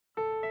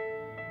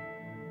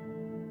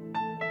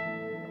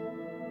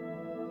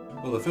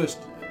Well, the first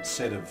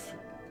set of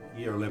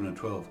Year 11 and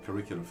 12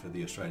 curricula for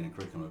the Australian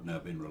curriculum have now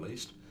been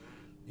released.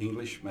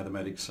 English,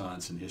 Mathematics,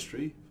 Science and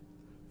History,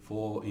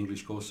 4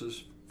 English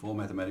courses, 4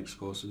 Mathematics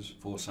courses,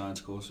 4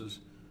 Science courses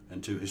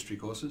and 2 History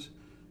courses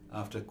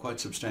after quite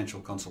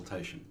substantial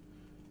consultation.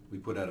 We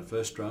put out a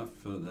first draft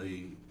for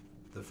the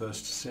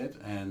first set,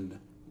 and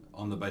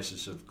on the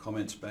basis of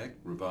comments back,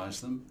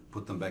 revised them,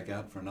 put them back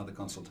out for another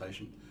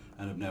consultation,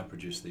 and have now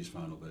produced these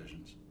final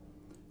versions.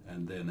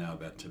 And they're now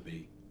about to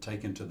be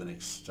taken to the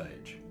next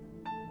stage.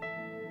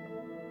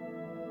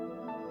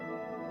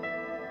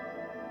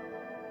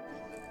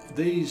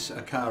 These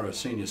ACARA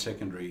senior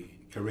secondary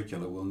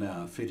curricula will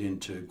now fit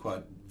into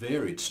quite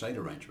varied state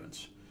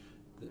arrangements.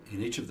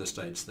 In each of the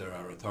states there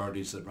are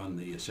authorities that run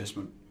the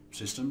assessment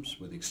systems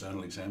with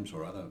external exams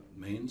or other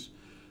means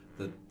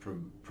that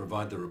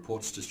provide the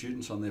reports to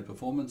students on their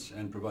performance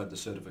and provide the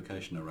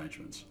certification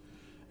arrangements.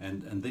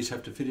 And these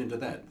have to fit into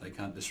that. They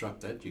can't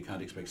disrupt that. You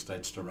can't expect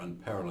states to run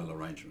parallel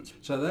arrangements.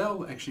 So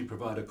they'll actually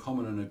provide a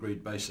common and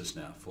agreed basis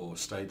now for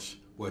states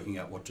working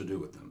out what to do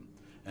with them.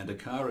 And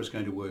ACARA is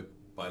going to work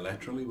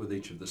bilaterally with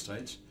each of the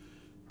states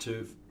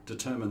to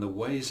determine the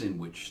ways in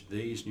which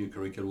these new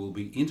curricula will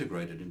be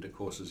integrated into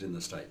courses in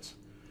the states.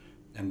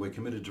 And we're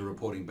committed to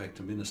reporting back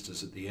to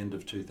ministers at the end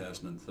of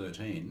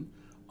 2013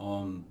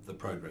 on the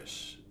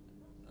progress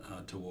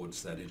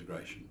towards that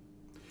integration.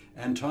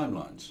 And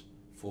timelines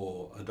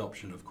for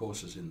adoption of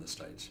courses in the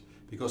states.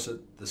 Because at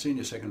the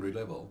senior secondary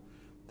level,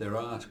 there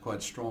are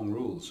quite strong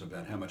rules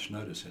about how much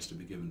notice has to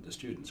be given to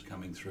students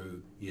coming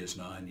through years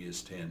 9,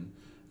 years 10,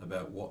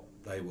 about what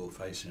they will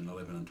face in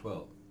 11 and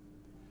 12.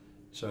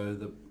 So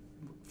the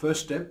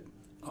first step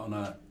on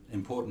an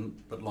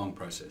important but long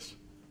process.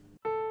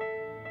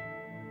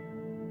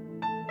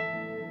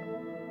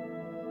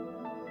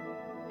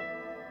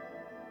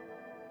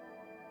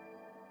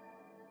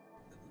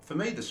 For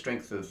me, the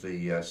strength of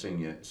the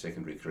senior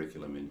secondary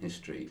curriculum in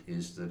history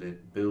is that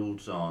it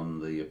builds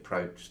on the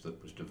approach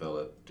that was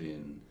developed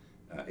in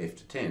F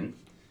to 10,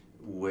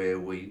 where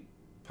we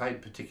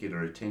paid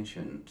particular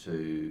attention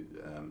to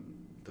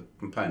the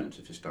components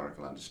of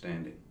historical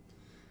understanding.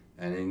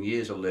 And in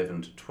years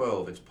 11 to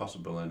 12, it's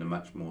possible in a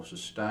much more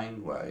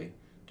sustained way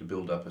to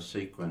build up a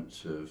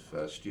sequence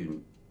of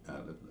student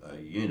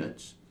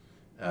units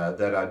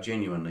that are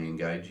genuinely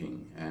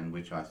engaging and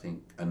which I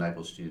think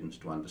enable students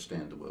to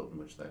understand the world in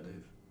which they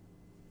live.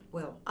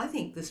 Well, I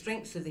think the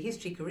strengths of the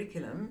history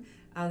curriculum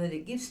are that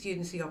it gives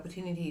students the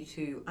opportunity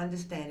to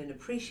understand and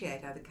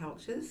appreciate other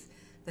cultures.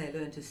 They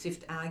learn to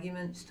sift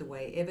arguments, to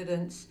weigh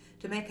evidence,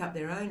 to make up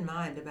their own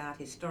mind about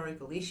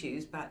historical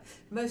issues, but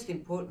most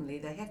importantly,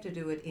 they have to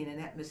do it in an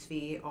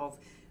atmosphere of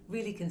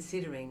really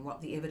considering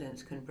what the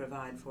evidence can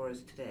provide for us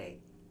today.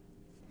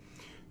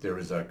 There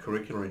is a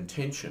curricular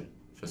intention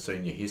for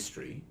senior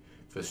history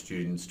for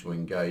students to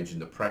engage in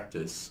the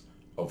practice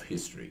of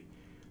history.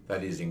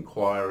 That is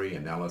inquiry,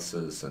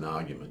 analysis and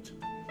argument.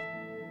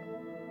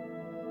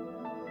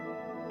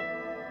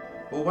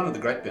 Well, one of the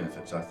great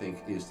benefits, I think,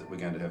 is that we're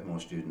going to have more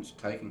students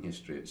taking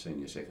history at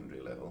senior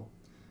secondary level.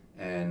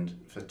 And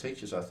for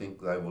teachers, I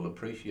think they will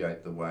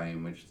appreciate the way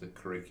in which the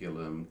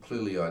curriculum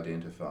clearly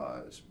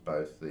identifies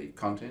both the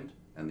content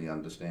and the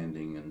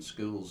understanding and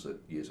skills at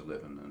years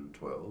 11 and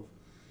 12,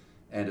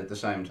 and at the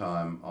same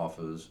time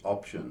offers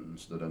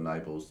options that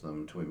enables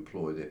them to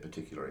employ their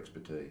particular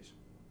expertise.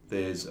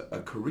 There's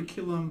a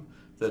curriculum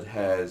that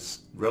has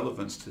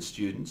relevance to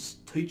students.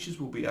 Teachers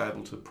will be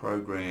able to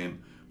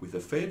program with a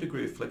fair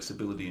degree of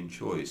flexibility and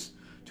choice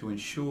to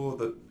ensure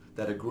that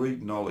that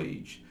agreed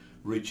knowledge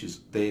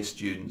reaches their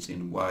students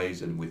in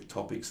ways and with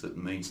topics that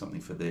mean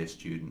something for their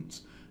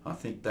students. I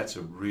think that's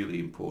a really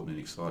important and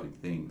exciting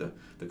thing.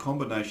 The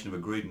combination of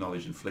agreed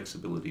knowledge and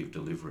flexibility of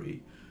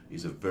delivery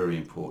is a very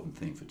important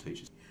thing for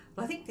teachers.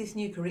 Well, I think this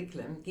new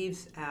curriculum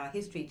gives our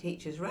history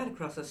teachers right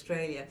across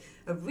Australia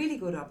a really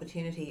good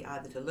opportunity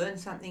either to learn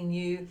something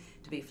new,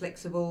 to be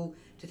flexible,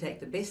 to take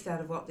the best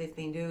out of what they've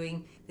been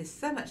doing. There's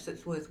so much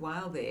that's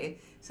worthwhile there,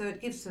 so it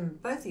gives them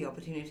both the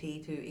opportunity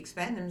to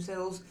expand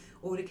themselves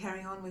or to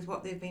carry on with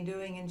what they've been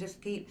doing and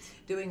just keep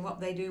doing what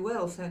they do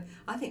well. So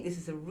I think this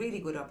is a really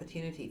good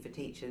opportunity for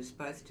teachers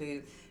both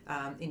to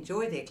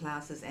enjoy their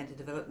classes and to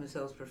develop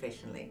themselves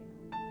professionally.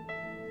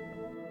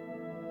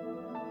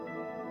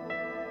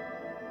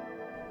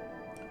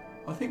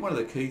 I think one of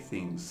the key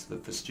things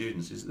that for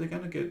students is they're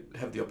going to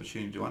have the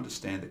opportunity to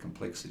understand the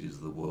complexities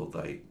of the world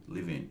they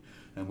live in.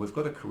 And we've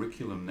got a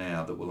curriculum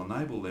now that will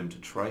enable them to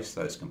trace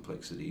those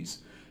complexities,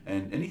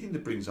 and anything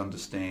that brings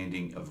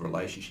understanding of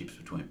relationships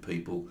between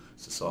people,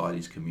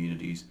 societies,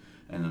 communities,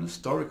 and an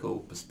historical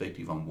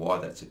perspective on why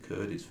that's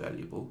occurred is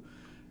valuable.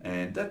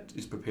 And that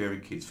is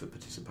preparing kids for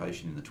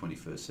participation in the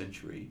 21st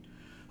century.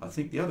 I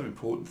think the other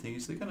important thing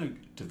is they're going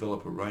to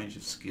develop a range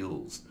of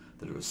skills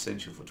that are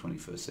essential for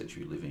 21st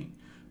century living.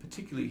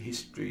 Particularly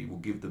history will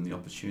give them the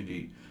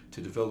opportunity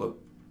to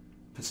develop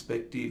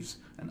perspectives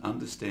and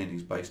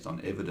understandings based on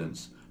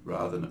evidence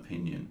rather than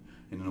opinion.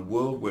 And in a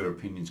world where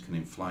opinions can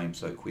inflame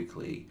so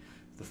quickly,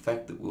 the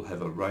fact that we'll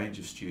have a range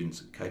of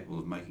students capable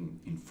of making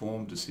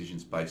informed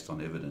decisions based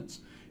on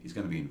evidence is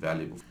going to be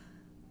invaluable.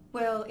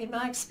 Well, in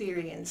my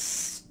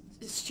experience,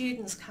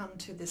 students come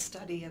to the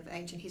study of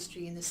ancient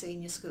history in the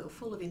senior school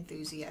full of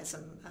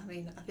enthusiasm. I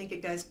mean, I think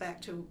it goes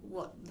back to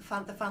what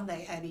the fun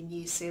they had in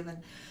Year 7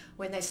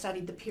 when they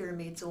studied the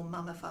pyramids or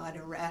mummified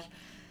a rat.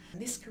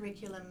 This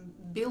curriculum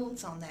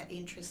builds on that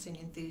interest and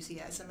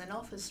enthusiasm and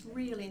offers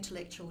real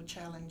intellectual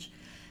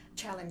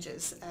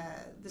challenges.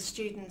 The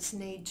students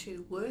need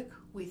to work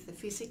with the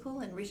physical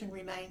and written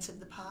remains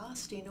of the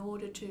past in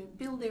order to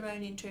build their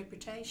own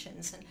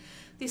interpretations, and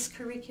this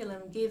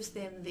curriculum gives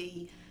them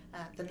the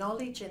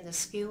knowledge and the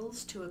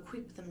skills to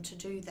equip them to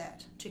do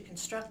that, to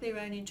construct their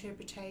own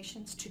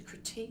interpretations, to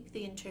critique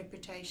the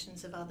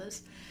interpretations of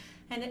others,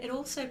 and it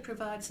also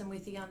provides them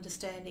with the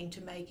understanding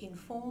to make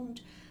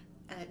informed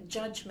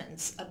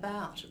judgments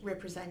about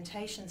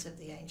representations of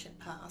the ancient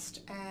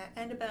past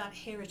and about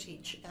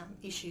heritage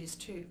issues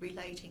too,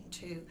 relating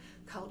to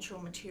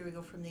cultural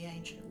material from the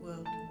ancient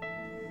world.